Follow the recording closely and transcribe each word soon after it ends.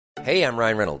Hey, I'm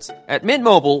Ryan Reynolds. At Mint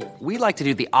Mobile, we like to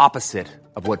do the opposite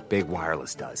of what Big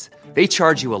Wireless does. They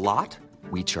charge you a lot,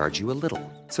 we charge you a little.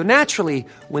 So naturally,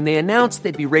 when they announced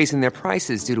they'd be raising their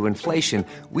prices due to inflation,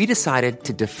 we decided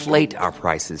to deflate our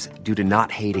prices due to not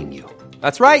hating you.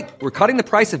 That's right. We're cutting the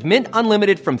price of Mint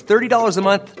Unlimited from $30 a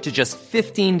month to just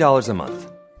 $15 a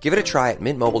month. Give it a try at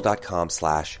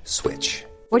mintmobile.com/switch.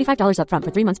 $45 up front for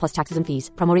 3 months plus taxes and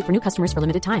fees. Promo rate for new customers for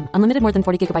limited time. Unlimited more than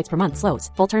 40 gigabytes per month. Slows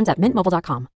full terms at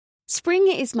mintmobile.com. Spring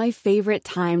is my favorite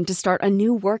time to start a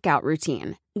new workout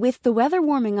routine. With the weather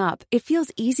warming up, it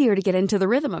feels easier to get into the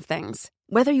rhythm of things.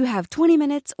 Whether you have 20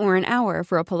 minutes or an hour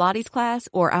for a Pilates class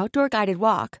or outdoor guided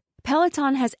walk,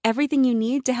 Peloton has everything you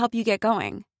need to help you get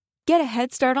going. Get a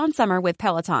head start on summer with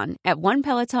Peloton at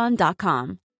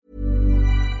onepeloton.com.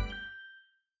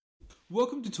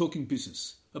 Welcome to Talking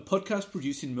Business, a podcast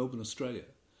produced in Melbourne, Australia.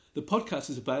 The podcast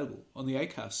is available on the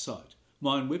Acast site,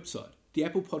 my own website, the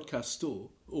Apple Podcast Store,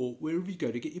 or wherever you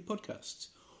go to get your podcasts.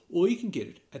 Or you can get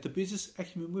it at the Business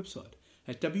Acumen website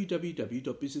at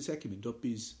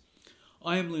www.businessacumen.biz.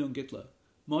 I am Leon Gettler.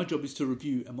 My job is to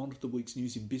review and monitor the week's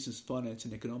news in business, finance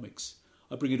and economics.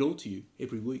 I bring it all to you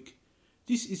every week.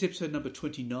 This is episode number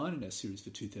 29 in our series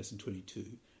for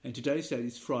 2022, and today's date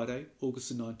is Friday, August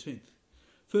the 19th.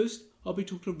 First, I'll be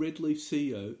talking to Red Leaf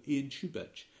CEO Ian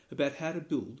Shoebach about how to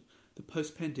build the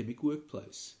post-pandemic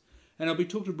workplace. And I'll be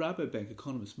talking to Rabobank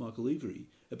economist Michael Every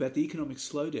about the economic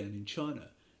slowdown in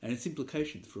China and its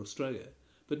implications for Australia.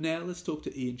 But now let's talk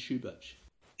to Ian Shoebach.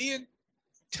 Ian,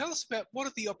 tell us about what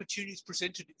are the opportunities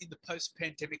presented in the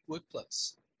post-pandemic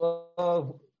workplace?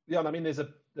 Well, yeah, I mean, there's a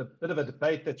bit of a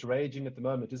debate that's raging at the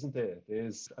moment, isn't there?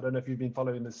 I don't know if you've been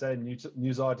following the same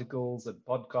news articles and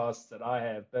podcasts that I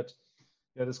have, but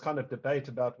there's kind of debate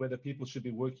about whether people should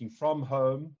be working from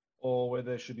home or whether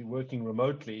they should be working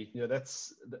remotely.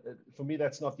 That's, for me,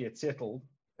 that's not yet settled.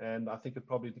 And I think it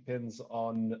probably depends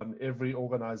on every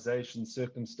organization's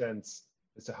circumstance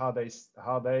as to how they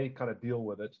kind of deal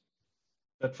with it.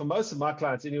 But for most of my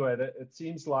clients anyway, it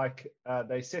seems like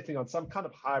they're settling on some kind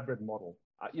of hybrid model.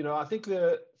 I think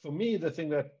for me, the thing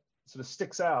that sort of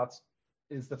sticks out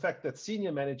is the fact that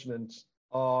senior management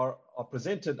are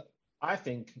presented, I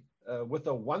think, with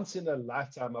a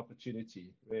once-in-a-lifetime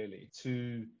opportunity, really,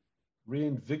 to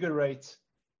reinvigorate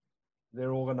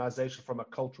their organization from a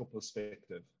cultural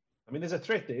perspective. I mean, there's a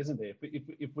threat there, isn't there?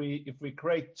 If we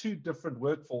create two different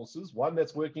workforces, one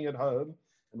that's working at home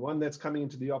and one that's coming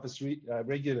into the office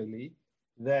regularly,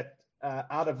 that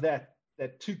out of that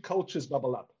two cultures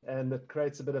bubble up, and it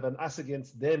creates a bit of an us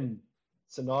against them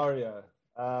scenario.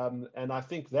 And I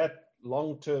think that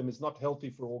long term is not healthy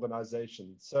for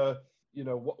organizations. So,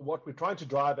 what we're trying to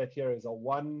drive at here is a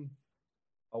one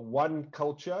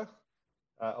culture,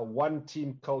 a one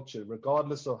team culture,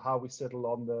 regardless of how we settle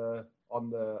on the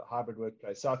hybrid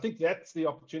workplace. So I think that's the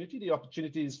opportunity. The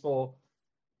opportunity is for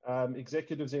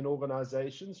executives in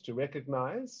organizations to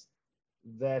recognize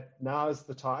that now is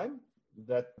the time,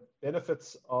 that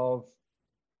benefits of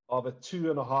a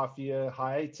 2.5-year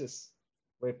hiatus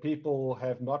where people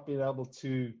have not been able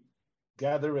to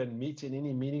gather and meet in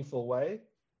any meaningful way,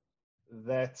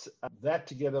 that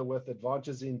together with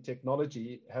advances in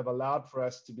technology have allowed for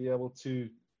us to be able to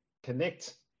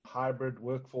connect hybrid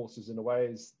workforces in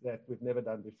ways that we've never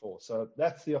done before. So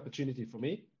that's the opportunity for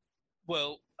me.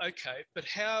 Well, okay, but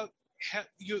how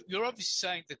you're obviously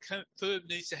saying the firm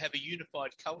needs to have a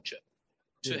unified culture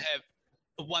to have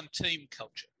a one team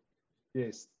culture.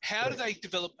 Yes. How do they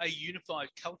develop a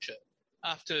unified culture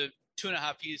after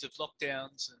 2.5 years of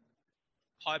lockdowns and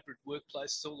hybrid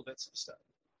workplaces, all of that sort of stuff?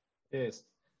 Yes,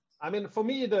 I mean, for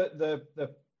me, there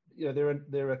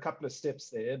are a couple of steps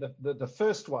there. The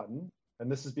first one,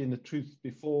 and this has been the truth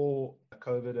before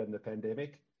COVID and the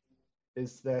pandemic,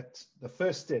 is that the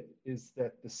first step is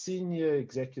that the senior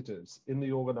executives in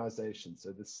the organization,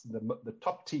 so the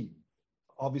top team,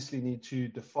 obviously need to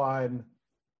define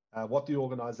what the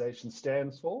organization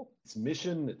stands for, its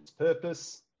mission, its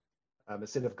purpose, a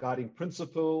set of guiding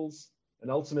principles,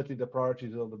 and ultimately the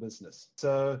priorities of the business.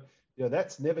 So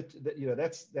that's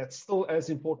still as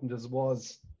important as it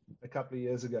was a couple of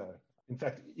years ago. In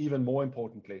fact, even more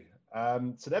importantly.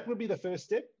 So that would be the first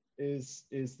step, is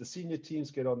the senior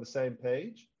teams get on the same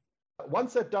page.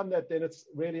 Once they've done that, then it's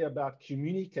really about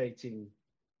communicating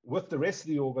with the rest of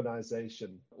the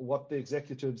organization what the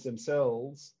executives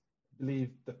themselves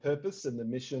believe the purpose and the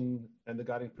mission and the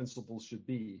guiding principles should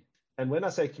be. And when I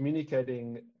say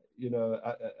communicating,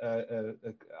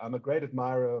 I'm a great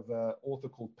admirer of an author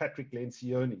called Patrick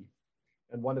Lencioni.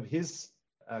 And one of his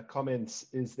comments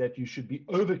is that you should be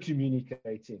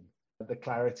over-communicating the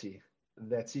clarity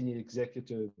that senior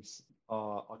executives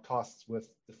are tasked with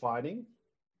defining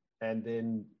and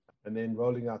then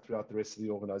rolling out throughout the rest of the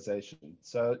organization.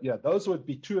 So yeah, those would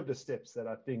be two of the steps that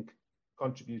I think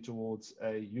contribute towards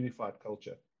a unified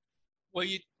culture. Well,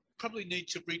 you probably need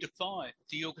to redefine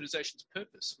the organization's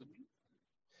purpose, wouldn't you?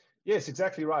 Yes,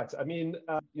 exactly right. I mean,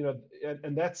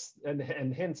 and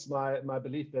hence my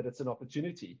belief that it's an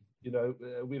opportunity.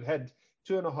 We've had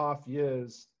 2.5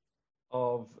 years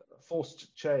of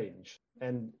forced change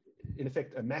and, in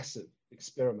effect, a massive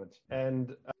experiment.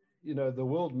 And the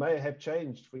world may have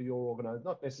changed for your organization,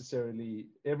 not necessarily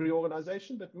every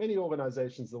organization, but many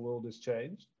organizations, the world has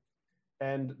changed.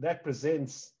 And that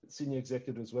presents senior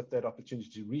executives with that opportunity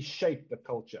to reshape the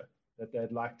culture that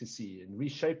they'd like to see and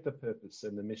reshape the purpose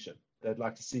and the mission they'd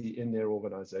like to see in their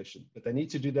organization. But they need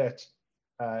to do that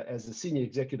as a senior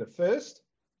executive first,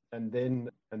 and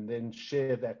then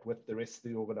share that with the rest of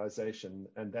the organization.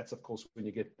 And that's, of course, when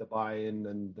you get the buy-in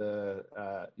and the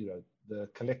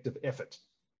collective effort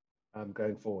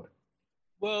going forward.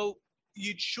 Well,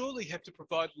 you'd surely have to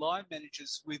provide line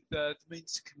managers with the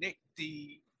means to connect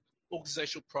the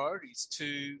organizational priorities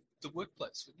to the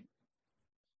workplace, wouldn't you?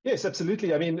 Yes,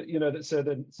 absolutely. I mean, so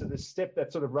the step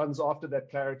that sort of runs after that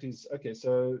clarity is, okay,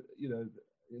 so,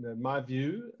 in my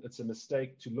view, it's a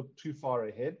mistake to look too far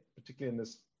ahead, particularly in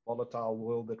this volatile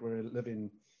world that we live in,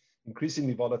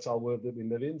 increasingly volatile world that we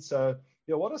live in. So,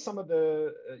 what are some of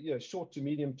the short to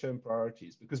medium term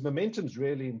priorities? Because momentum is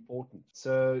really important.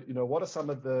 So, what are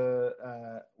some of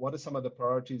the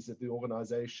priorities that the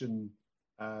organization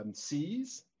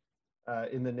sees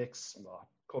in the next,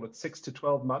 call it 6 to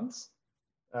 12 months?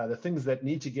 The things that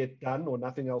need to get done or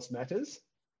nothing else matters.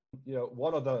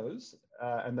 What are those?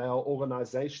 And they are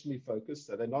organizationally focused.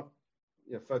 So they're not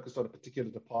focused on a particular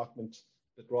department,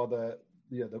 but rather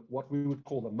what we would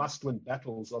call the must-win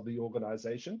battles of the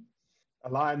organization.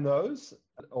 Align those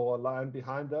or align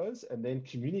behind those, and then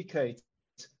communicate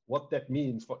what that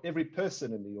means for every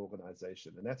person in the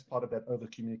organization. And that's part of that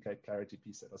over-communicate clarity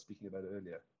piece that I was speaking about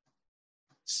earlier.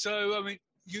 So, I mean,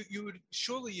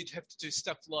 you'd have to do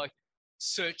stuff like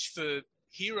search for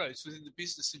heroes within the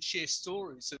business and share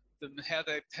stories of them, how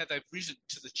they've risen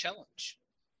to the challenge.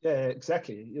 Yeah,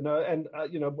 exactly. Leon,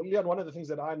 one of the things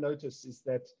that I notice is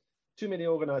that too many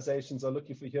organizations are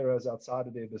looking for heroes outside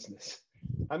of their business.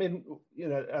 I mean,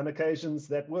 on occasions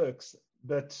that works,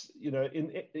 but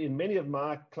in many of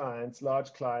my clients,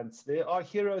 large clients, there are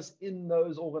heroes in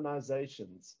those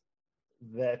organizations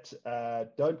that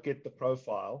don't get the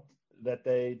profile that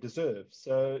they deserve.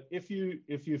 So if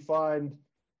you find,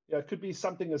 it could be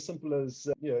something as simple as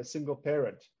a single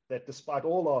parent that, despite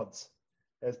all odds,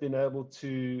 has been able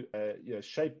to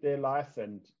shape their life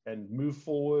and move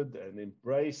forward and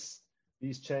embrace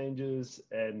these changes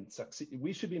and succeed.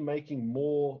 We should be making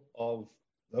more of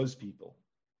those people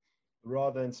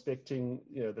rather than expecting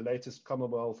the latest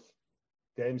Commonwealth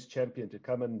Games champion to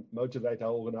come and motivate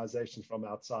our organizations from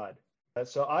outside.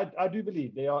 So I do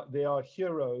believe there are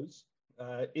heroes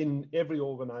in every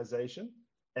organization.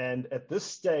 And at this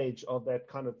stage of that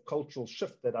kind of cultural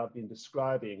shift that I've been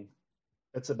describing,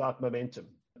 it's about momentum,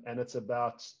 and it's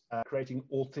about creating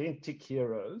authentic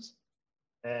heroes.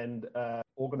 And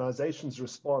organizations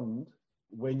respond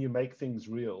when you make things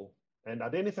real. And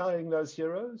identifying those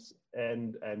heroes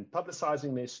and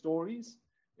publicizing their stories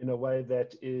in a way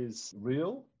that is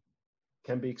real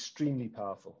can be extremely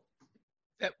powerful.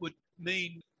 That would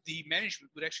mean the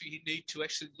management would actually need to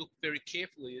look very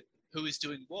carefully at who is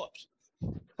doing what.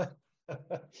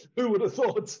 Who would have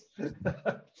thought?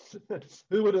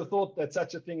 Who would have thought that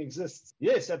such a thing exists?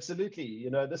 Yes, absolutely.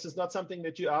 This is not something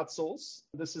that you outsource.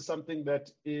 This is something that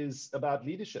is about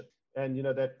leadership. And,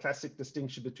 that classic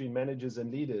distinction between managers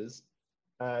and leaders.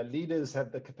 Leaders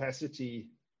have the capacity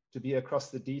to be across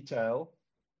the detail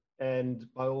and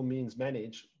by all means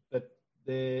manage, but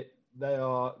their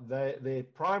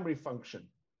primary function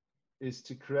is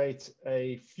to create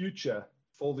a future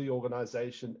for the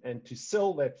organization and to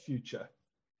sell that future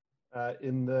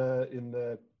in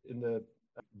the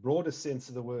broadest sense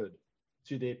of the word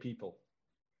to their people.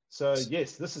 So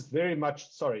yes, this is very much,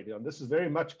 Leon, this is very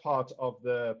much part of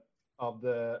the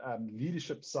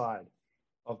leadership side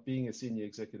of being a senior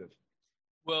executive.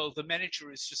 Well, the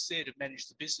manager is just there to manage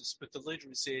the business, but the leader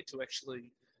is there to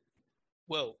actually,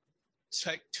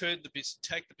 take the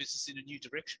business in a new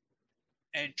direction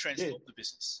and transform the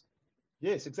business.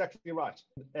 Yes, exactly right.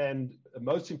 And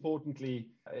most importantly,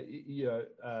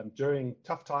 during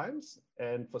tough times,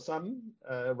 and for some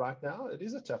right now, it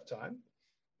is a tough time,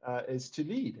 is to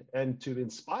lead and to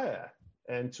inspire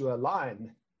and to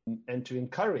align and to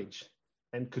encourage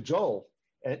and cajole.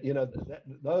 And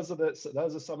those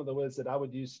are some of the words that I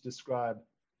would use to describe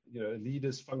a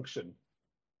leader's function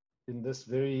in this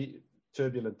very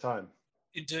turbulent time.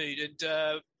 Indeed.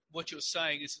 And what you're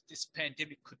saying is that this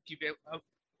pandemic could give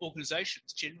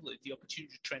organizations generally the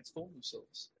opportunity to transform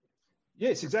themselves.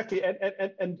 Yes, exactly.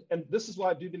 And this is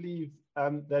why I do believe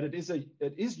that it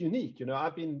is unique. You know,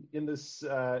 I've been in this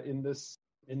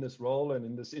role and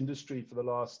in this industry for the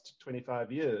last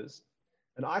 25 years,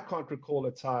 and I can't recall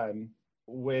a time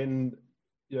when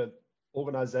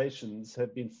organizations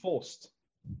have been forced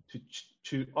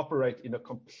to operate in a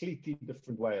completely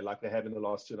different way like they have in the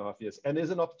last 2.5 years. And there's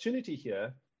an opportunity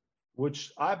here,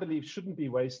 which I believe shouldn't be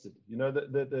wasted. You know,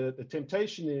 the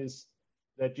temptation is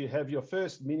that you have your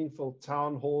first meaningful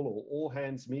town hall or all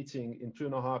hands meeting in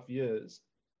 2.5 years,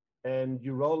 and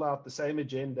you roll out the same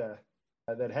agenda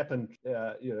that happened,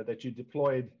 that you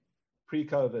deployed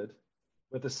pre-COVID,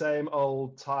 with the same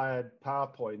old tired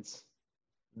PowerPoints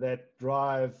that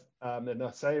drive and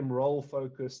the same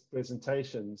role-focused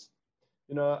presentations.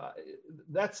 You know,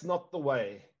 that's not the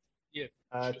way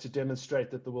to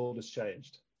demonstrate that the world has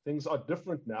changed. Things are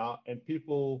different now, and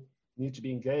people need to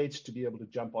be engaged to be able to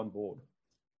jump on board.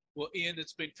 Well, Ian,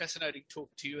 it's been fascinating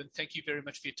talking to you, and thank you very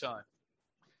much for your time.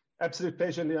 Absolute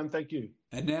pleasure, Leon. Thank you.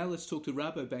 And now let's talk to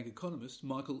Rabobank economist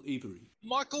Michael Every.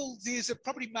 Michael, there's a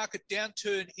property market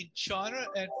downturn in China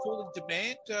and falling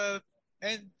demand,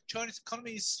 and China's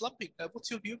economy is slumping.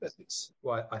 What's your view about this?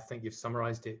 Well, I think you've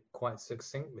summarized it quite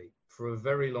succinctly. For a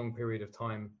very long period of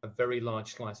time, a very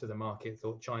large slice of the market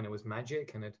thought China was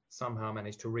magic and had somehow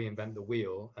managed to reinvent the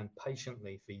wheel. And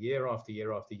patiently, for year after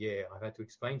year after year, I've had to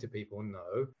explain to people,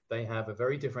 no, they have a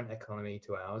very different economy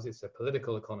to ours. It's a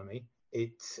political economy.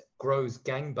 It grows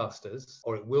gangbusters,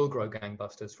 or it will grow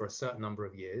gangbusters for a certain number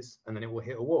of years, and then it will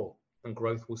hit a wall and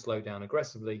growth will slow down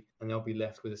aggressively, and they'll be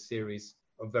left with a series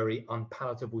of very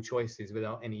unpalatable choices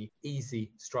without any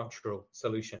easy structural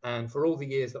solution. And for all the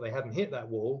years that they haven't hit that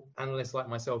wall, analysts like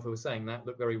myself who were saying that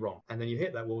look very wrong. And then you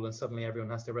hit that wall and suddenly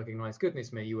everyone has to recognize,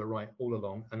 goodness me, you were right all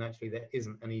along. And actually there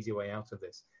isn't an easy way out of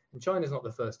this. And China's not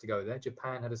the first to go there.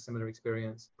 Japan had a similar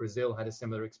experience. Brazil had a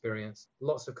similar experience.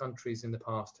 Lots of countries in the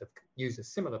past have used a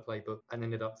similar playbook and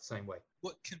ended up the same way.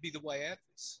 What can be the way out of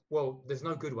this? Well, there's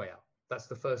no good way out. That's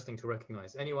the first thing to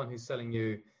recognize. Anyone who's selling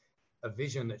you a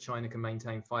vision that China can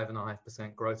maintain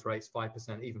 5.5% growth rates,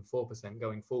 5%, even 4%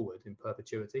 going forward in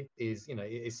perpetuity is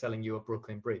selling you a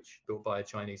Brooklyn Bridge built by a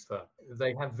Chinese firm.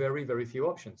 They have very, very few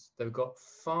options. They've got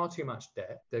far too much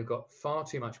debt. They've got far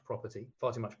too much property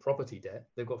debt.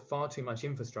 They've got far too much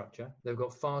infrastructure. They've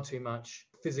got far too much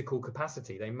physical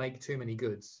capacity. They make too many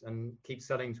goods and keep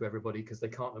selling to everybody because they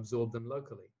can't absorb them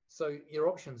locally. So your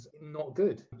options not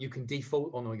good. You can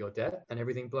default on all your debt and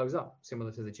everything blows up, similar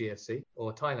to the GFC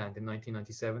or Thailand in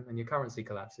 1997, and your currency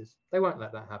collapses. They won't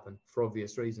let that happen for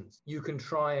obvious reasons. You can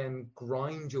try and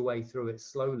grind your way through it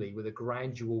slowly with a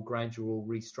gradual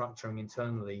restructuring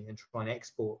internally and try and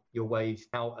export your way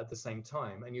out at the same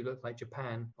time. And you look like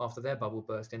Japan after their bubble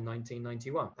burst in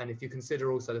 1991. And if you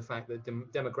consider also the fact that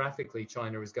demographically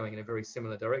China is going in a very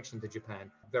similar direction to Japan,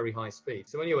 very high speed.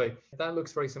 So anyway, that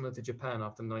looks very similar to Japan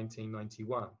after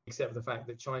 1991, except for the fact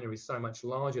that China is so much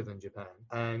larger than Japan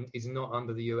and is not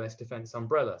under the US defense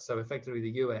umbrella. So effectively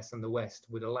the US and the West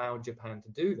would allow Japan to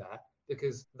do that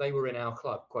because they were in our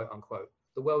club, quote unquote.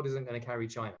 The world isn't going to carry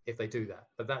China if they do that.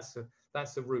 But that's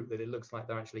the route that it looks like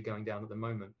they're actually going down at the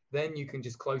moment. Then you can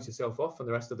just close yourself off from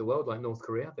the rest of the world like North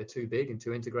Korea. They're too big and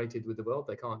too integrated with the world.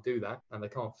 They can't do that and they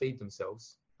can't feed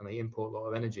themselves and they import a lot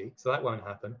of energy. So that won't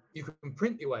happen. You can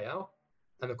print your way out.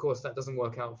 And of course, that doesn't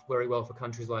work out very well for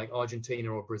countries like Argentina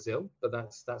or Brazil, but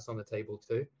that's on the table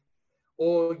too.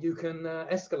 Or you can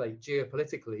escalate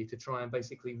geopolitically to try and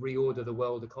basically reorder the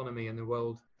world economy and the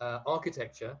world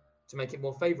architecture to make it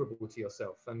more favorable to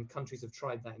yourself. And countries have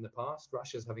tried that in the past.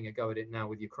 Russia's having a go at it now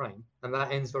with Ukraine, and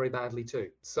that ends very badly too.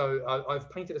 So I've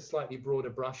painted a slightly broader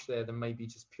brush there than maybe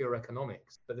just pure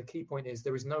economics. But the key point is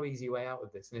there is no easy way out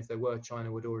of this. And if there were,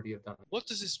 China would already have done it. What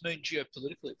does this mean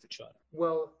geopolitically for China?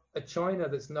 Well, a China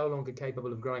that's no longer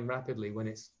capable of growing rapidly when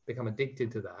it's become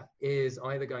addicted to that is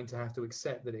either going to have to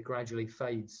accept that it gradually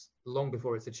fades long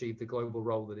before it's achieved the global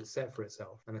role that it's set for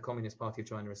itself and the Communist Party of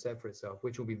China has set for itself,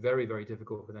 which will be very, very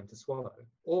difficult for them to swallow.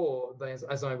 Or, they,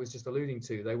 as I was just alluding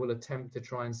to, they will attempt to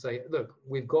try and say, look,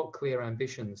 we've got clear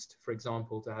ambitions, for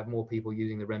example, to have more people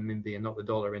using the renminbi and not the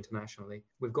dollar internationally.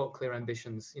 We've got clear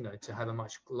ambitions, to have a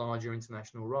much larger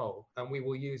international role. And we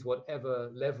will use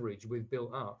whatever leverage we've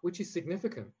built up, which is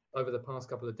significant over the past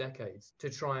couple of decades, to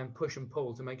try and push and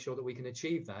pull to make sure that we can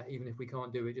achieve that, even if we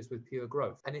can't do it just with pure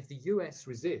growth. And if the US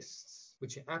resists,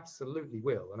 which it absolutely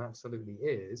will and absolutely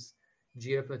is,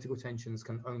 geopolitical tensions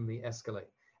can only escalate.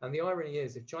 And the irony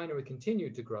is, if China had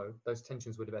continued to grow, those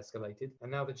tensions would have escalated. And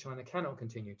now that China cannot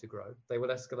continue to grow, they will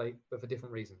escalate, but for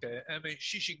different reasons. Okay. I mean,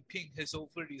 Xi Jinping has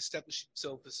already established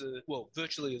himself as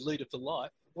virtually a leader for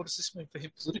life. What does this mean for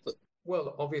him politically?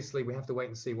 Well, obviously, we have to wait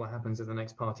and see what happens at the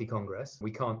next party congress. We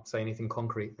can't say anything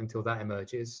concrete until that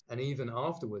emerges. And even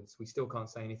afterwards, we still can't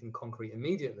say anything concrete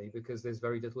immediately because there's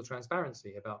very little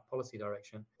transparency about policy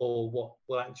direction or what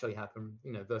will actually happen,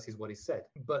 versus what is said.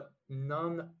 But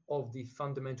none of the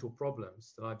fundamental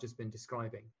problems that I've just been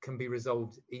describing can be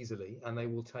resolved easily, and they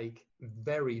will take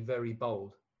very, very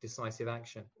bold decisive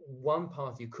action. One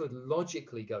path you could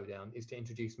logically go down is to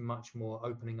introduce much more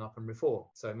opening up and reform.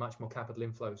 So much more capital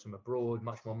inflows from abroad,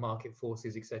 much more market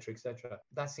forces, etc., etc.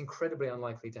 That's incredibly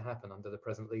unlikely to happen under the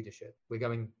present leadership. We're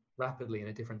going rapidly in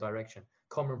a different direction.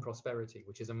 Common prosperity,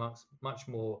 which is a much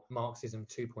more Marxism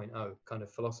 2.0 kind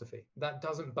of philosophy. That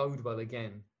doesn't bode well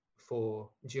again for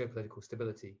geopolitical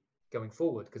stability going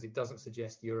forward, because it doesn't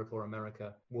suggest Europe or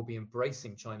America will be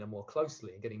embracing China more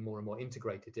closely and getting more and more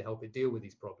integrated to help it deal with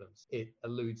these problems. It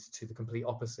alludes to the complete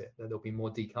opposite, that there'll be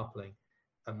more decoupling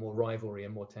and more rivalry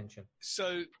and more tension.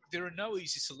 So there are no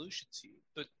easy solutions here,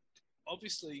 but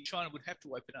obviously China would have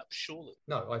to open up, surely.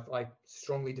 No, I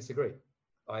strongly disagree.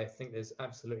 I think there's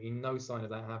absolutely no sign of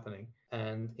that happening,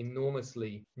 and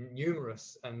enormously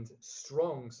numerous and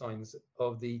strong signs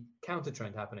of the counter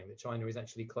trend happening, that China is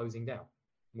actually closing down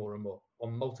more and more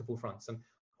on multiple fronts. And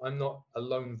I'm not a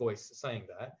lone voice saying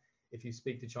that. If you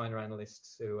speak to China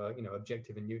analysts who are,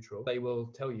 objective and neutral, they will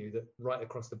tell you that right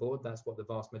across the board, that's what the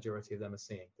vast majority of them are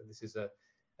seeing, that this is a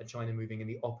China moving in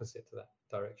the opposite to that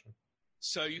direction.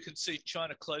 So you can see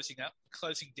China closing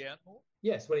down more?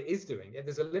 Yes, well, it is doing.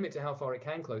 There's a limit to how far it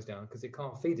can close down, because it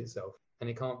can't feed itself and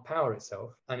it can't power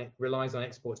itself, and it relies on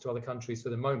exports to other countries for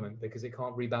the moment because it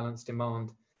can't rebalance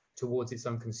demand towards its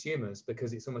own consumers,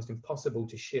 because it's almost impossible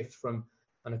to shift from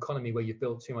an economy where you've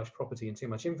built too much property and too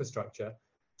much infrastructure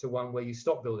to one where you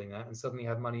stop building that and suddenly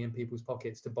have money in people's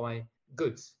pockets to buy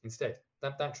goods instead.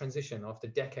 That transition, after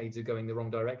decades of going the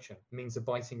wrong direction, means a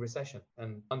biting recession.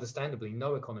 And understandably,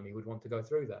 no economy would want to go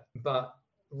through that. But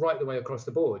right the way across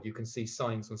the board, you can see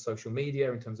signs on social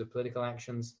media in terms of political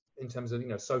actions, in terms of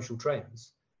social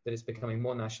trends, that it's becoming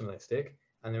more nationalistic.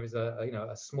 And there is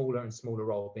a smaller and smaller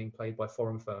role being played by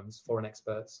foreign firms, foreign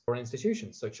experts, foreign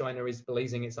institutions. So China is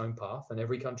blazing its own path, and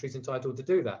every country is entitled to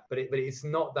do that. But it's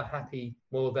not the happy,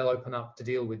 well, they'll open up to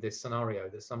deal with this scenario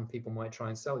that some people might try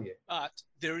and sell you. But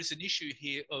there is an issue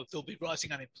here of there'll be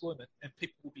rising unemployment, and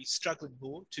people will be struggling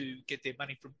more to get their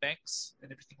money from banks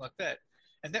and everything like that.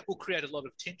 And that will create a lot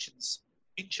of tensions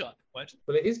in China, won't it?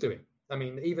 Well, it is doing. I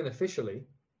mean, even officially,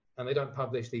 and they don't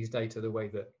publish these data the way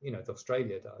that,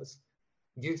 Australia does,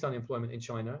 youth unemployment in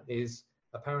China is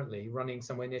apparently running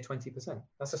somewhere near 20%.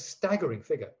 That's a staggering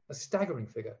figure.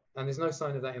 And there's no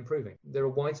sign of that improving. There are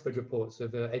widespread reports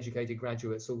of educated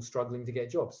graduates all struggling to get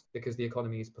jobs because the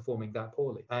economy is performing that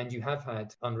poorly. And you have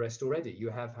had unrest already.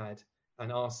 You have had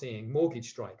and are seeing mortgage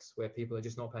strikes where people are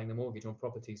just not paying the mortgage on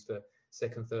properties for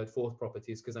second, third, fourth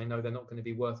properties because they know they're not going to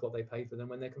be worth what they pay for them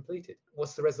when they're completed.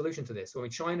 What's the resolution to this? Well,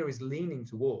 China is leaning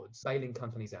towards bailing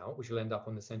companies out, which will end up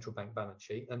on the central bank balance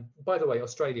sheet. And by the way,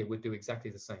 Australia would do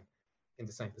exactly the same in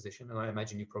the same position, and I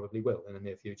imagine you probably will in the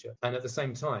near future. And at the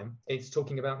same time, it's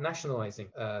talking about nationalizing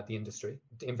the industry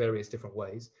in various different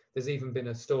ways. There's even been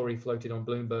a story floated on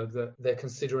Bloomberg that they're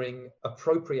considering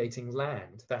appropriating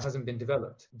land that hasn't been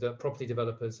developed, that property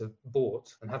developers have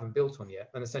bought and haven't built on yet,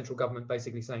 and the central government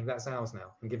basically saying that's ours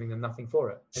now and giving them nothing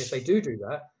for it. And if they do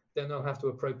that, then they'll have to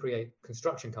appropriate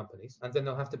construction companies, and then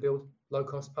they'll have to build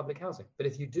low-cost public housing. But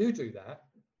if you do that,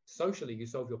 socially, you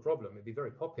solve your problem. It'd be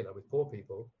very popular with poor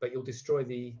people, but you'll destroy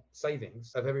the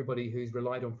savings of everybody who's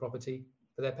relied on property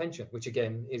for their pension, which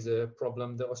again is a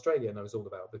problem that Australia knows all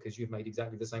about because you've made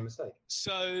exactly the same mistake.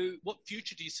 So what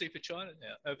future do you see for China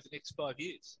now over the next 5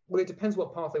 years? Well, it depends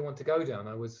what path they want to go down.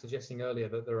 I was suggesting earlier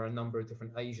that there are a number of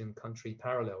different Asian country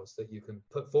parallels that you can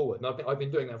put forward. And I've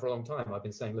been doing that for a long time. I've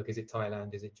been saying, look, is it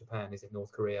Thailand? Is it Japan? Is it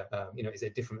North Korea? Is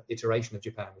it a different iteration of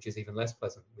Japan, which is even less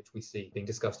pleasant, which we see being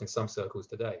discussed in some circles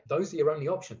today? Those are your only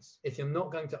options. If you're not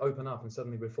going to open up and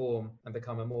suddenly reform and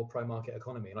become a more pro-market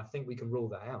economy, and I think we can rule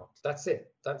that out, that's it.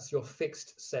 That's your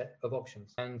fixed set of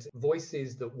options. And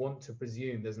voices that want to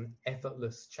presume there's an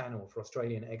effortless channel for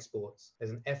Australian exports,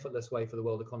 there's an effortless way for the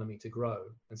world economy to grow,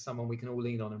 and someone we can all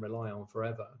lean on and rely on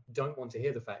forever, don't want to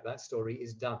hear the fact that story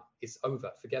is done. It's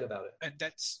over. Forget about it. And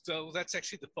that's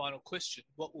actually the final question.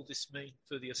 What will this mean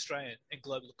for the Australian and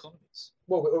global economies?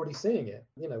 Well, we're already seeing it.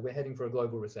 We're heading for a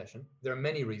global recession. There are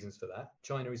many reasons for that.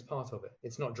 China is part of it.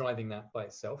 It's not driving that by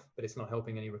itself, but it's not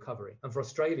helping any recovery. And for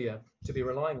Australia to be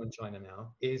relying on China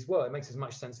now it makes as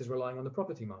much sense as relying on the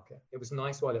property market. It was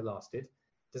nice while it lasted.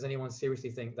 Does anyone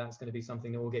seriously think that's going to be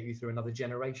something that will get you through another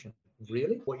generation?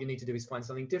 Really? What you need to do is find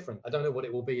something different. I don't know what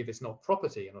it will be if it's not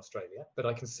property in Australia, but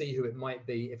I can see who it might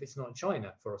be if it's not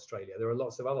China for Australia. There are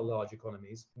lots of other large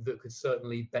economies that could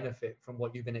certainly benefit from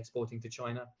what you've been exporting to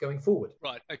China going forward.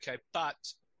 Right, okay, but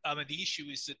the issue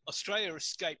is that Australia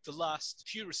escaped the last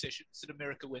few recessions that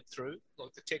America went through,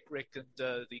 like the tech wreck and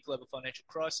the global financial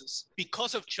crisis,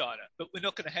 because of China. But we're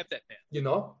not going to have that now. You're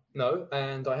not? No.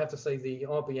 And I have to say the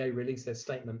RBA released their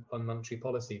statement on monetary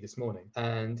policy this morning,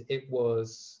 and it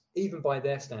was, even by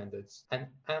their standards, an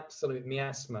absolute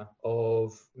miasma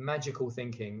of magical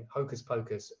thinking, hocus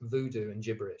pocus, voodoo and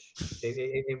gibberish.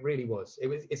 It really was.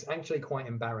 It's actually quite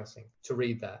embarrassing to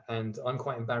read that. And I'm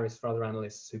quite embarrassed for other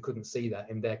analysts who couldn't see that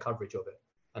in their coverage of it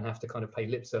and have to kind of pay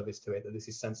lip service to it, that this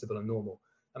is sensible and normal.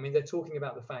 I mean, they're talking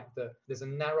about the fact that there's a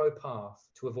narrow path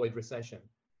to avoid recession,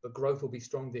 but growth will be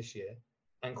strong this year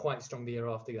and quite strong the year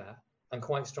after that, and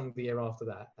quite strong the year after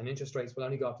that. And interest rates will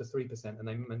only go up to 3%, and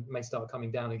they may start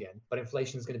coming down again. But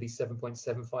inflation is going to be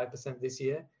 7.75% this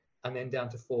year, and then down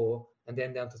to 4%, and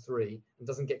then down to 3%, and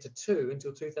doesn't get to 2%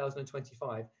 until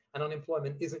 2025. And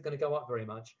unemployment isn't going to go up very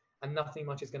much, and nothing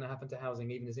much is going to happen to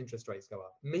housing, even as interest rates go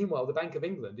up. Meanwhile, the Bank of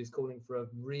England is calling for a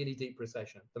really deep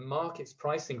recession. The market's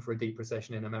pricing for a deep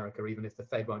recession in America, even if the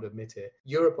Fed won't admit it.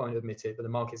 Europe won't admit it, but the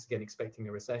market's again expecting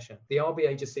a recession. The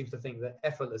RBA just seems to think that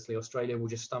effortlessly Australia will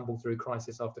just stumble through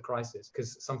crisis after crisis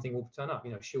because something will turn up.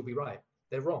 She'll be right.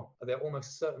 They're wrong. They're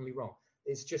almost certainly wrong.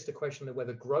 It's just a question of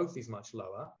whether growth is much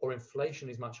lower or inflation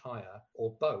is much higher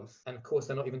or both. And of course,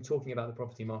 they're not even talking about the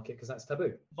property market because that's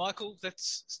taboo. Michael,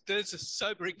 those are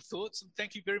sobering thoughts, and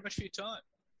thank you very much for your time.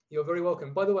 You're very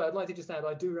welcome. By the way, I'd like to just add,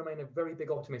 I do remain a very big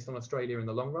optimist on Australia in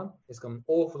the long run. It's got an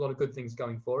awful lot of good things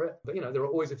going for it. But, there are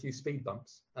always a few speed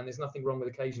bumps. And there's nothing wrong with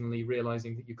occasionally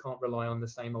realizing that you can't rely on the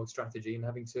same old strategy and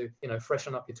having to,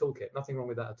 freshen up your toolkit. Nothing wrong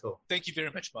with that at all. Thank you very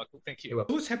much, Michael. Thank you.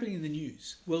 What's happening in the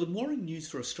news? Well, in worrying news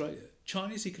for Australia,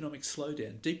 China's economic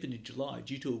slowdown deepened in July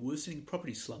due to a worsening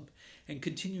property slump and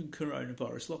continuing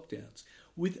coronavirus lockdowns,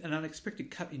 with an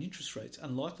unexpected cut in interest rates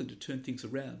unlikely to turn things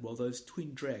around while those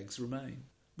twin drags remain.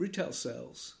 Retail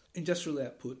sales, industrial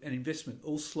output and investment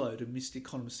all slowed amidst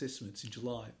economist estimates in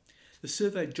July. The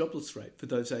surveyed jobless rate for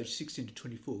those aged 16 to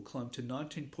 24 climbed to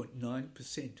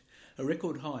 19.9%, a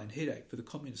record high and headache for the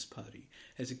Communist Party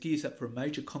as it gears up for a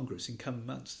major congress in coming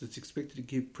months that's expected to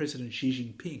give President Xi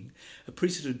Jinping a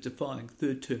precedent-defying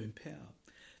third term in power.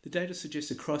 The data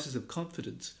suggests a crisis of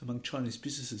confidence among Chinese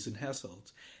businesses and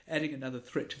households, adding another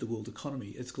threat to the world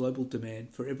economy as global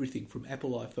demand for everything from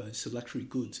Apple iPhones to luxury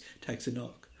goods takes a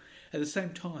knock. At the same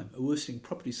time, a worsening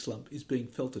property slump is being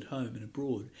felt at home and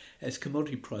abroad as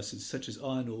commodity prices such as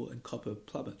iron ore and copper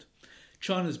plummet.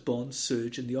 China's bonds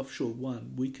surge and the offshore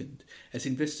yuan weakened as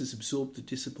investors absorbed the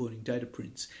disappointing data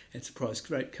prints and surprise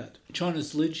rate cut.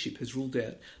 China's leadership has ruled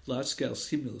out large-scale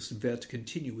stimulus and vowed to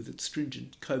continue with its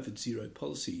stringent COVID-zero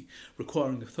policy,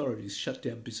 requiring authorities shut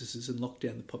down businesses and lock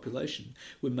down the population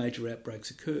when major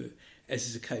outbreaks occur, as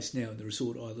is the case now in the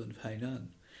resort island of Hainan.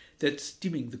 That's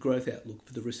dimming the growth outlook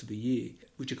for the rest of the year,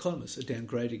 which economists are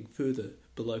downgrading further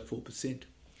below 4%.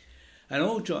 An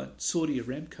oil giant, Saudi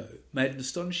Aramco, made an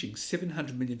astonishing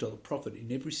 $700 million profit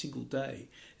in every single day,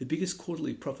 the biggest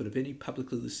quarterly profit of any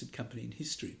publicly listed company in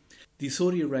history. The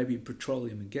Saudi Arabian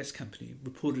Petroleum and Gas Company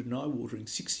reported an eye-watering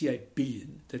 $68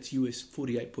 billion, that's US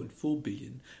 $48.4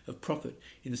 billion, of profit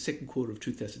in the second quarter of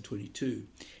 2022.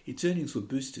 Its earnings were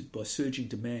boosted by surging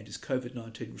demand as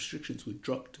COVID-19 restrictions were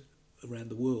dropped around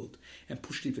the world and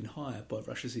pushed even higher by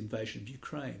Russia's invasion of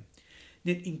Ukraine.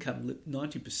 Net income leapt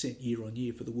 90%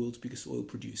 year-on-year for the world's biggest oil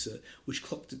producer, which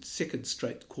clocked its second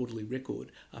straight quarterly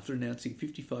record after announcing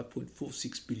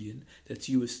 $55.46 billion, that's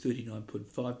US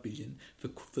 $39.5 billion,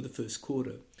 for the first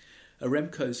quarter.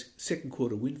 Aramco's second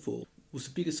quarter windfall was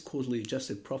the biggest quarterly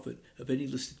adjusted profit of any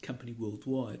listed company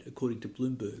worldwide, according to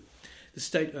Bloomberg. The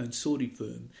state-owned Saudi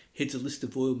firm heads a list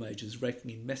of oil majors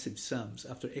raking in massive sums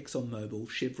after ExxonMobil,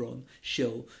 Chevron,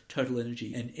 Shell, Total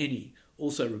Energy and Eni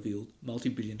also revealed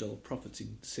multi-billion-dollar profits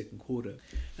in the second quarter.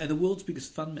 And the world's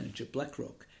biggest fund manager,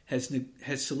 BlackRock, has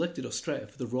selected Australia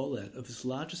for the rollout of its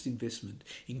largest investment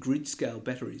in grid-scale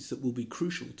batteries that will be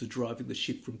crucial to driving the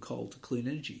shift from coal to clean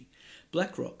energy.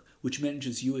 BlackRock which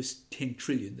manages US 10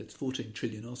 trillion, that's 14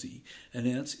 trillion Aussie,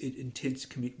 announced it intends to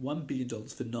commit $1 billion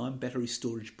for 9 battery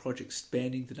storage projects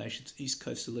spanning the nation's East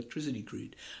Coast electricity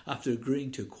grid after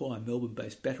agreeing to acquire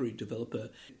Melbourne-based battery developer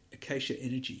Acacia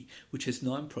Energy, which has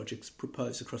 9 projects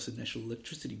proposed across the national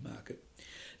electricity market.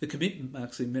 The commitment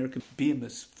marks the American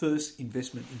behemoth's first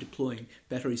investment in deploying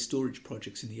battery storage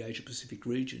projects in the Asia-Pacific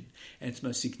region and its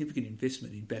most significant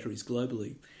investment in batteries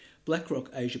globally. BlackRock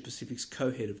Asia Pacific's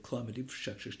co-head of climate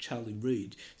infrastructure, Charlie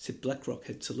Reid, said BlackRock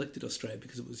had selected Australia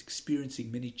because it was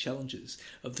experiencing many challenges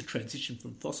of the transition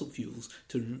from fossil fuels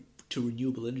to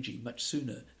renewable energy much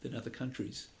sooner than other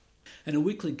countries. And a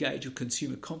weekly gauge of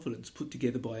consumer confidence put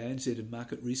together by ANZ and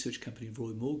market research company Roy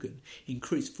Morgan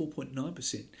increased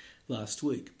 4.9% last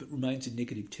week, but remains in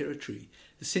negative territory.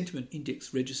 The sentiment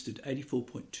index registered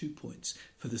 84.2 points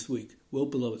for this week, well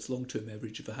below its long-term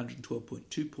average of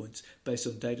 112.2 points based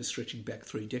on data stretching back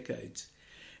 3 decades.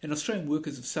 And Australian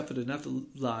workers have suffered another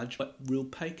large but real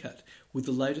pay cut, with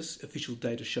the latest official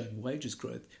data showing wages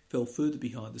growth fell further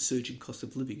behind the surging cost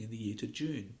of living in the year to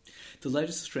June. The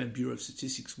latest Australian Bureau of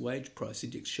Statistics Wage Price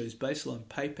Index shows baseline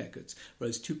pay packets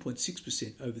rose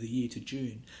 2.6% over the year to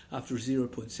June, after a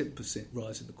 0.7%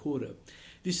 rise in the quarter.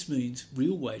 This means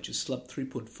real wages slumped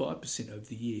 3.5% over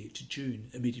the year to June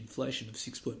amid inflation of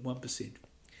 6.1%.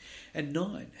 And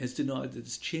Nine has denied that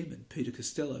its chairman, Peter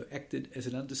Costello, acted as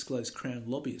an undisclosed Crown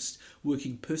lobbyist,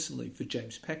 working personally for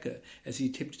James Packer as he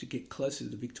attempted to get closer to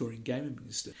the Victorian Gaming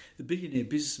Minister. The billionaire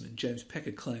businessman James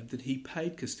Packer claimed that he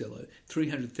paid Costello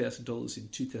 $300,000 in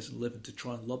 2011 to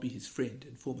try and lobby his friend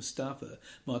and former staffer,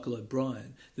 Michael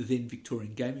O'Brien, the then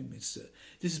Victorian Gaming Minister.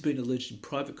 This has been alleged in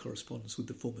private correspondence with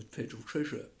the former Federal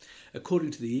Treasurer.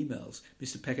 According to the emails,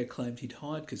 Mr Packer claimed he'd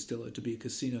hired Costello to be a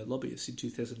casino lobbyist in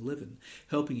 2011,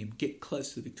 helping him get close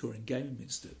to the Victorian Gaming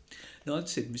Minister. Nine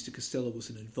said Mr Costello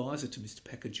was an advisor to Mr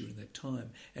Packer during that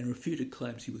time and refuted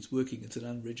claims he was working as an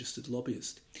unregistered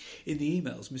lobbyist. In the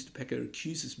emails, Mr Packer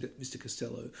accuses Mr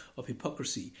Costello of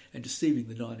hypocrisy and deceiving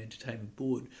the Nine Entertainment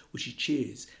Board, which he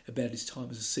chairs, about his time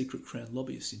as a secret Crown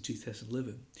lobbyist in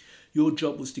 2011. Your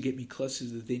job was to get me closer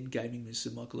to the then Gaming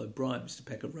Minister Michael O'Brien, Mr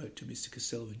Packer wrote to Mr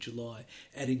Costello in July,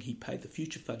 adding he paid the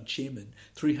Future Fund chairman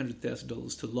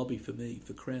 $300,000 to lobby for me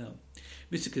for Crown.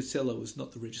 Mr Costello was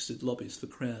not the registered lobbyist for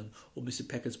Crown or Mr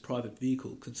Packer's private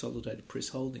vehicle, Consolidated Press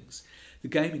Holdings. The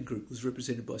gaming group was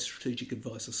represented by Strategic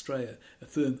Advice Australia, a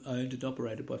firm owned and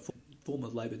operated by former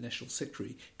Labor National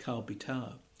Secretary Carl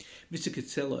Bitar. Mr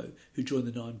Costello, who joined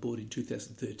the Nine board in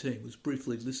 2013, was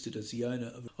briefly listed as the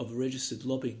owner of a registered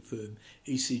lobbying firm,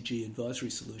 ECG Advisory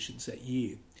Solutions, that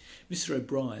year. Mr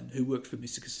O'Brien, who worked for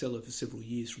Mr Costello for several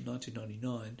years from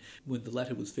 1999, when the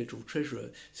latter was Federal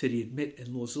Treasurer, said he had met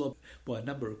and was lobbied by a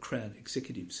number of Crown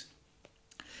executives.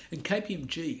 And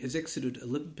KPMG has exited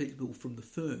 11 people from the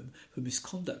firm for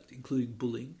misconduct, including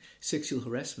bullying, sexual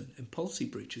harassment and policy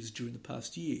breaches during the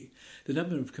past year. The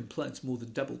number of complaints more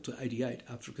than doubled to 88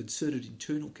 after a concerted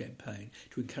internal campaign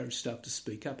to encourage staff to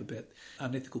speak up about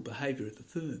unethical behaviour at the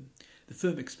firm. The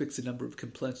firm expects the number of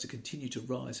complaints to continue to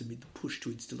rise amid the push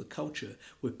to instill a culture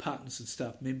where partners and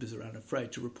staff members are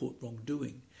unafraid to report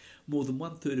wrongdoing. More than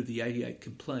 1/3 of the 88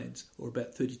 complaints, or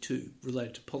about 32,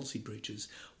 related to policy breaches,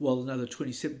 while another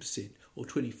 27%, or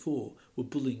 24, were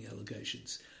bullying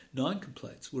allegations. 9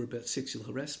 complaints were about sexual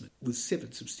harassment, with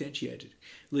 7 substantiated,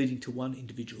 leading to 1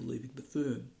 individual leaving the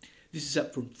firm. This is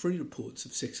up from 3 reports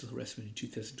of sexual harassment in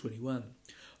 2021.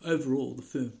 Overall, the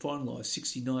firm finalised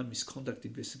 69 misconduct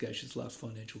investigations last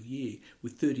financial year,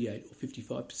 with 38 or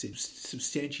 55%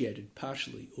 substantiated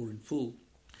partially or in full.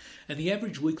 And the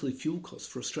average weekly fuel cost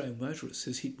for Australian motorists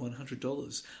has hit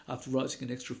 $100 after rising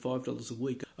an extra $5 a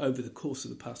week over the course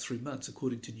of the past 3 months,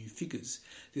 according to new figures.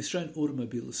 The Australian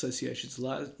Automobile Association's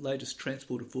latest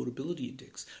Transport Affordability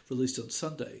Index, released on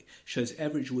Sunday, shows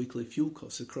average weekly fuel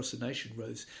costs across the nation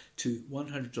rose to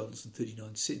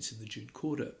 $100.39 in the June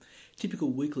quarter.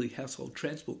 Typical weekly household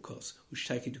transport costs, which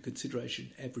take into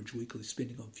consideration average weekly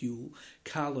spending on fuel,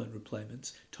 car loan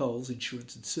repayments, tolls,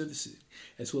 insurance and servicing,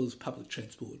 as well as public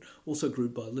transport, also grew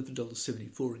by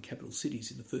 $11.74 in capital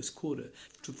cities in the first quarter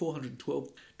to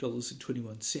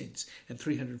 $412.21 and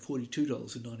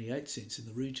 $342.98 in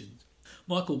the regions.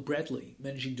 Michael Bradley,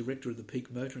 Managing Director of the Peak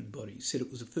Motoring Body, said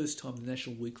it was the first time the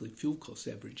national weekly fuel cost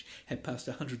average had passed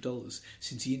 $100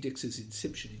 since the index's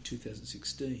inception in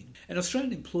 2016. And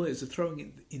Australian employers are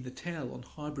throwing in the towel on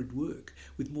hybrid work,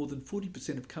 with more than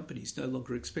 40% of companies no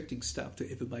longer expecting staff to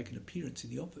ever make an appearance in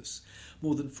the office.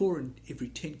 More than 4 in every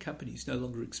 10 companies no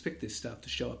longer expect their staff to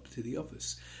show up to the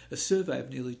office. A survey of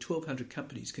nearly 1,200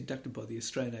 companies conducted by the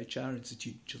Australian HR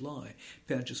Institute in July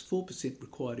found just 4%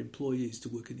 required employees to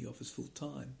work in the office full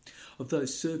full-time. Of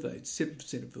those surveyed,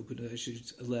 7% of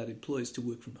organisations allowed employees to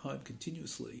work from home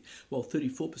continuously, while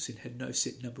 34% had no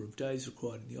set number of days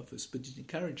required in the office but did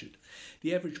encourage it.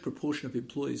 The average proportion of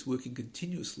employees working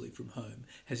continuously from home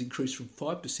has increased from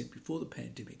 5% before the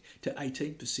pandemic to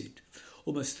 18%.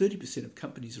 Almost 30% of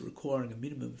companies are requiring a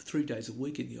minimum of 3 days a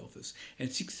week in the office, and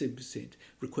 16%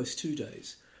 request 2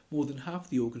 days. More than half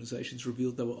the organisations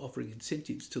revealed they were offering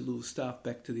incentives to lure staff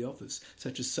back to the office,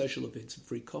 such as social events and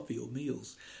free coffee or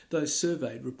meals. Those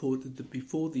surveyed reported that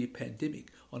before the pandemic,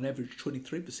 on average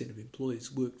 23% of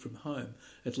employees worked from home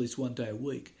at least 1 day a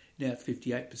week, now at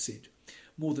 58%.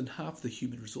 More than half the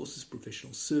human resources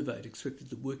professionals surveyed expected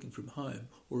that working from home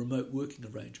or remote working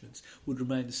arrangements would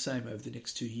remain the same over the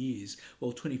next 2 years,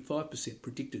 while 25%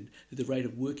 predicted that the rate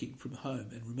of working from home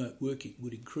and remote working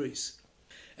would increase.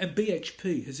 And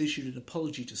BHP has issued an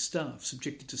apology to staff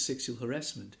subjected to sexual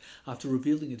harassment after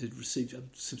revealing it had received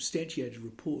substantiated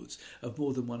reports of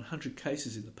more than 100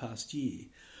 cases in the past year.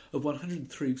 Of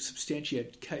 103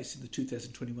 substantiated cases in the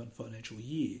 2021 financial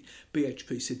year,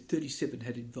 BHP said 37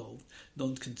 had involved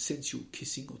non-consensual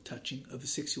kissing or touching of a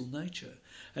sexual nature.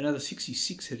 Another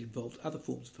 66 had involved other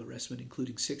forms of harassment,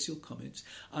 including sexual comments,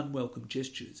 unwelcome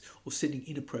gestures, or sending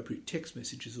inappropriate text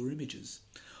messages or images.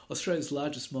 Australia's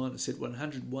largest miner said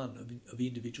 101 of the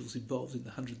individuals involved in the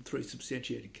 103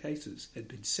 substantiated cases had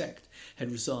been sacked, had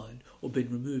resigned, or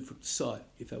been removed from the site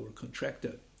if they were a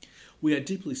contractor. We are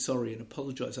deeply sorry and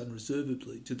apologise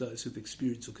unreservedly to those who have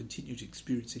experienced or continue to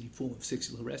experience any form of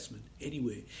sexual harassment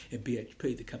anywhere in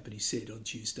BHP, the company said on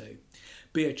Tuesday.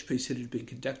 BHP said it had been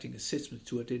conducting assessments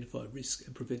to identify risks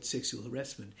and prevent sexual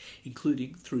harassment,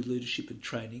 including through leadership and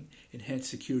training,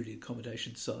 enhanced security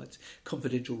accommodation sites,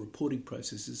 confidential reporting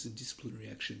processes and disciplinary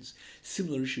actions.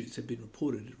 Similar issues have been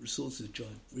reported at resources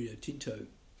giant Rio Tinto.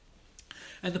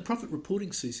 And the profit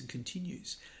reporting season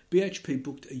continues. BHP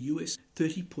booked a US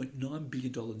 $30.9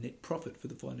 billion net profit for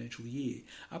the financial year,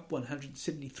 up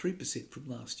 173% from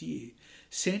last year.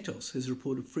 Santos has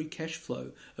reported free cash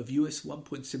flow of US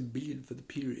 $1.7 billion for the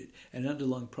period, and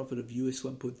underlying profit of US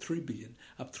 $1.3 billion,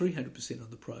 up 300% on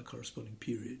the prior corresponding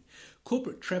period.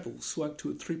 Corporate travel swung to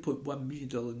a $3.1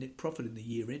 million net profit in the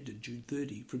year ended June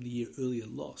 30 from the year earlier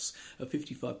loss of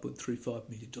 $55.35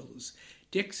 million.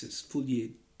 Dexus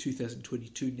full-year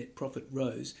 2022 net profit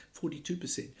rose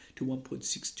 42% to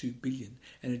 $1.62 billion,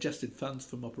 and adjusted funds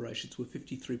from operations were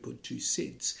 53.2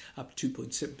 cents, up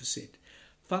 2.7%.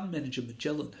 Fund manager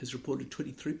Magellan has reported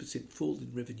 23% fall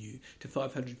in revenue to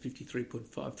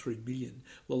 $553.53 million,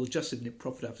 while adjusted net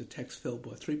profit after tax fell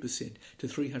by 3% to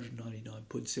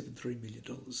 $399.73 million.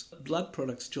 Blood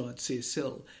products giant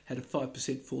CSL had a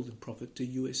 5% fall in profit to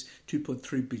US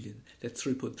 $2.3 billion, that's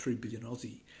 3.3 billion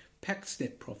Aussie. Pact's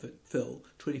net profit fell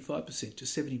 25% to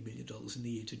 $70 million in the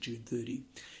year to June 30.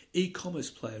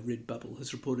 E-commerce player Redbubble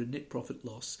has reported a net profit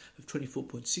loss of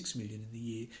 $24.6 million in the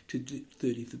year to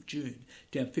 30th of June,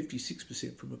 down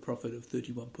 56% from a profit of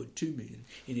 $31.2 million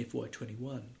in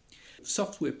FY21.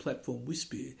 Software platform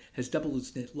Wisphere has doubled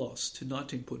its net loss to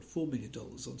 $19.4 million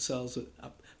on sales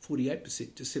up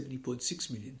 48% to $70.6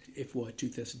 million FY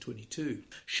 2022.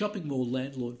 Shopping mall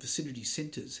landlord Vicinity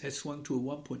Centres has swung to a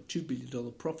 $1.2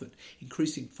 billion profit,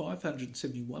 increasing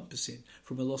 571%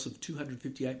 from a loss of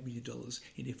 $258 million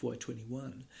in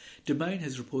FY21. Domain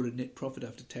has reported net profit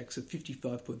after tax of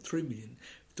 $55.3 million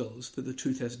for the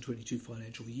 2022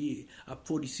 financial year, up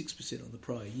 46% on the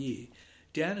prior year.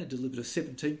 Downer delivered a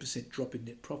 17% drop in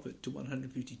net profit to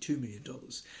 $152 million.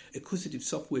 Acquisitive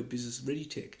software business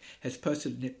ReadyTech has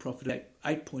posted a net profit of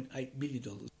 $8.8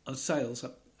 million on sales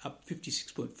up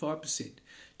 56.5%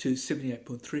 to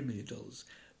 $78.3 million.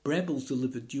 Brambles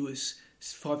delivered US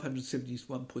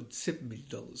 $571.7 million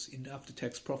in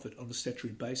after-tax profit on a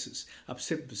statutory basis, up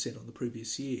 7% on the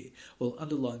previous year, while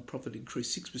underlying profit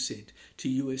increased 6% to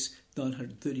US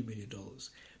 $930 million.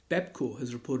 Bapcor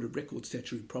has reported a record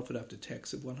statutory profit after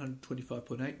tax of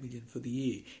 $125.8 million for the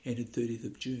year ended 30th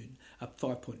of June, up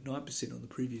 5.9% on the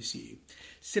previous year.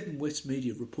 Seven West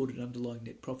Media reported underlying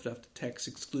net profit after tax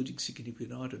excluding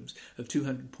significant items of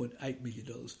 $200.8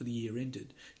 million for the year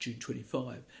ended June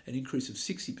 25, an increase of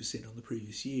 60% on the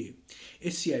previous year.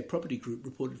 SCA Property Group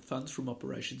reported funds from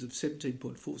operations of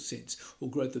 17.4 cents, or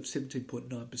growth of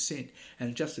 17.9%, and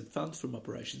adjusted funds from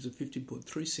operations of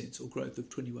 15.3 cents, or growth of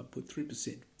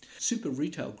 21.3%. Super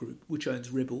Retail Group, which owns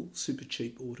Rebel,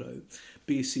 Supercheap Auto,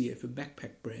 BSCF and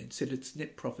Macpac brands, said its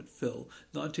net profit fell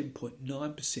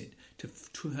 19.9% to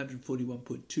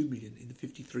 $241.2 million in the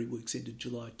 53 weeks ended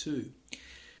July 2.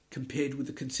 compared with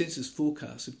the consensus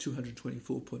forecast of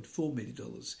 $224.4 million.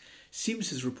 Sims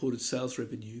has reported sales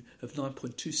revenue of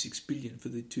 $9.26 billion for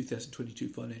the 2022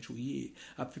 financial year,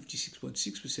 up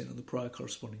 56.6% on the prior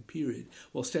corresponding period,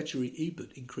 while statutory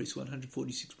EBIT increased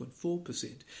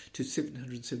 146.4% to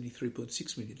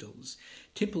 $773.6 million.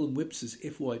 Temple & Webster's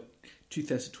FY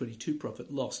 2022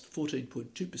 profit lost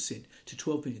 14.2% to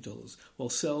 $12 million, while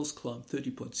sales climbed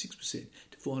 30.6%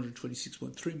 to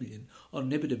 $426.3 million on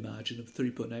an EBITDA margin of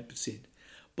 3.8%.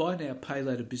 Buy now, pay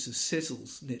later business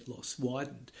Sezzle's net loss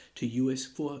widened to US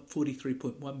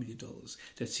 $43.1 million,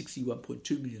 that's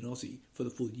 61.2 million Aussie for the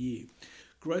full year.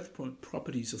 Growth Point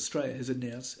Properties Australia has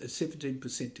announced a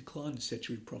 17% decline in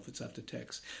statutory profits after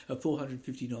tax of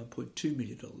 $459.2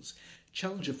 million.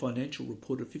 Challenger Financial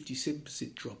reported a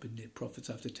 57% drop in net profits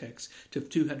after tax to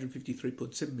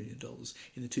 $253.7 million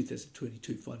in the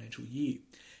 2022 financial year.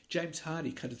 James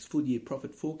Hardie cut its full-year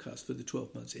profit forecast for the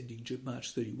 12 months ending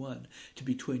March 31 to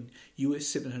between US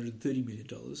 $730 million,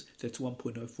 that's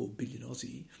 1.04 billion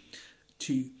Aussie,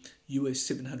 to US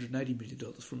 $780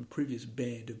 million from a previous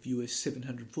band of US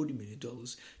 $740 million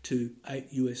to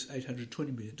US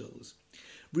 $820 million.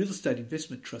 Real estate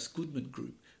investment trust Goodman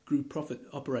Group grew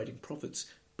operating profits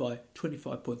by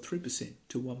 25.3%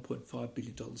 to $1.5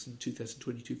 billion in the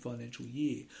 2022 financial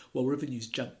year, while revenues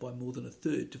jumped by more than a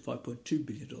third to $5.2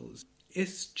 billion.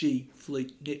 SG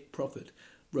Fleet net profit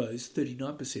rose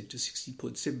 39% to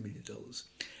 $60.7 million.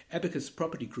 Abacus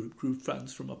Property Group grew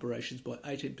funds from operations by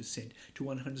 18% to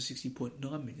 $160.9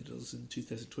 million in the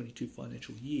 2022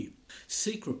 financial year.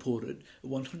 SEEK reported a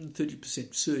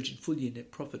 130% surge in full-year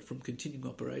net profit from continuing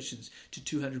operations to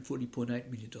 $240.8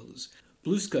 million.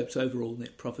 BlueScope's overall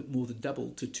net profit more than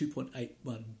doubled to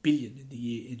 $2.81 billion in the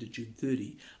year ended June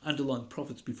 30. Underlying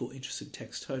profits before interest and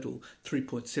tax total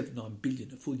 $3.79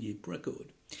 billion, a full-year record.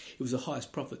 It was the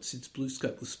highest profit since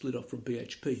BlueScope was split off from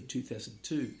BHP in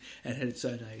 2002 and had its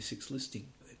own ASX listing.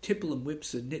 Temple &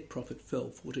 Webster net profit fell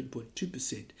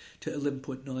 14.2% to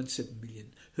 $11.97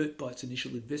 million, hurt by its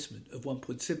initial investment of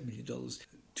 $1.7 million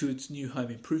to its new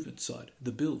home improvement site,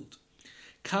 The Build.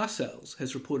 Car Sales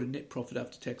has reported net profit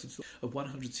after tax of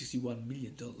 $161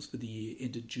 million for the year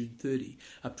ended June 30,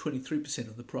 up 23%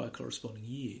 on the prior corresponding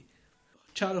year.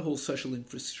 Charter Hall Social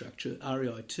Infrastructure,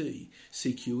 REIT,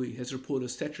 CQE, has reported a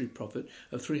statutory profit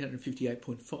of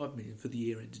 $358.5 million for the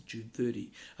year ended June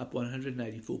 30, up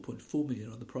 $184.4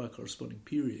 million on the prior corresponding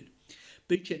period.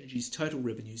 Beach Energy's total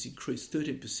revenues increased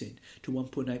 13% to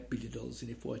 $1.8 billion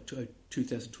in FY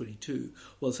 2022,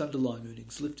 while its underlying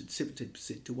earnings lifted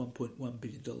 17% to $1.1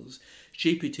 billion.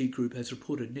 GPT Group has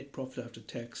reported net profit after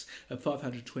tax of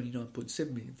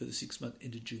 $529.7 million for the 6 months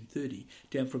ended June 30,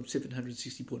 down from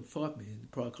 $760.5 million in the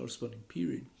prior corresponding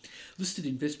period. Listed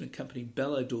investment company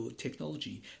Ballodor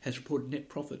Technology has reported net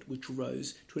profit which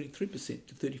rose 23%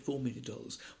 to $34 million,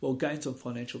 while gains on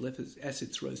financial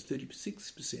assets rose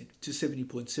 36% to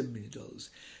 $70.7 million.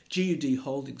 GUD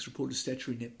Holdings reported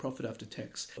statutory net profit after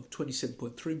tax of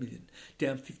 $27.3 million,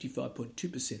 down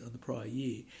 55.2% on the prior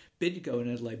year. Bendigo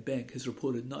and Adelaide Bank has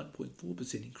reported a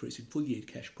 9.4% increase in full-year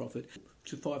cash profit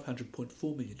to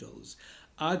 $500.4 million.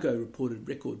 Argo reported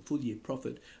record full-year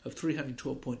profit of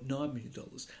 $312.9 million,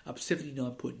 up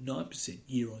 79.9%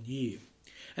 year-on-year.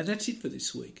 And that's it for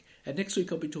this week. And next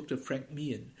week I'll be talking to Frank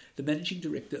Meehan, the Managing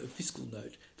Director of Fiscal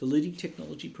Note, the leading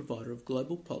technology provider of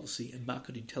global policy and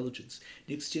market intelligence,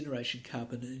 next-generation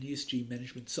carbon and ESG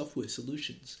management software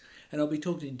solutions. And I'll be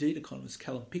talking to Indeed economist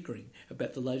Callum Pickering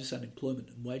about the latest unemployment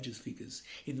and wages figures.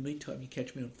 In the meantime, you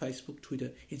catch me on Facebook,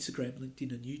 Twitter, Instagram,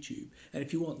 LinkedIn and YouTube. And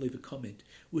if you want, leave a comment.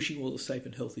 Wishing you all a safe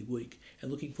and healthy week and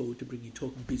looking forward to bringing you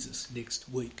Talking Business next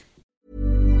week.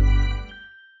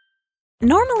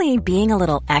 Normally, being a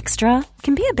little extra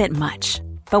can be a bit much.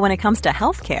 But when it comes to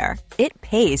healthcare, it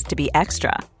pays to be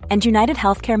extra. And United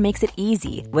Healthcare makes it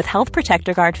easy with Health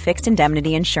Protector Guard fixed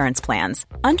indemnity insurance plans.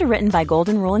 Underwritten by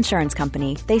Golden Rule Insurance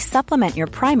Company, they supplement your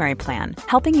primary plan,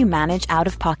 helping you manage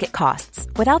out-of-pocket costs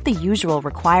without the usual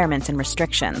requirements and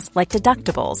restrictions like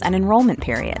deductibles and enrollment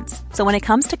periods. So when it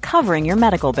comes to covering your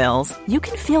medical bills, you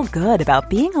can feel good about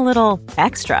being a little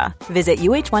extra. Visit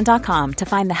UH1.com to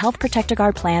find the Health Protector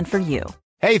Guard plan for you.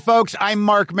 Hey, folks, I'm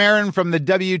Mark Maron from the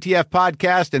WTF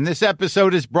Podcast, and this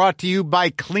episode is brought to you by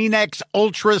Kleenex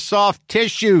Ultra Soft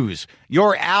Tissues,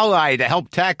 your ally to help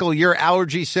tackle your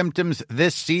allergy symptoms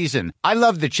this season. I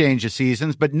love the change of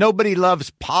seasons, but nobody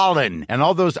loves pollen and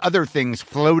all those other things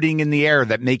floating in the air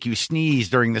that make you sneeze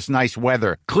during this nice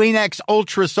weather. Kleenex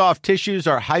Ultra Soft Tissues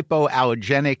are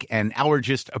hypoallergenic and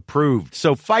allergist approved,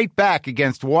 so fight back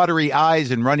against watery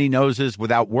eyes and runny noses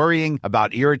without worrying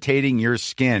about irritating your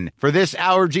skin. For this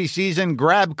allergy season,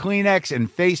 grab Kleenex and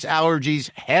face allergies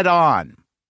head on.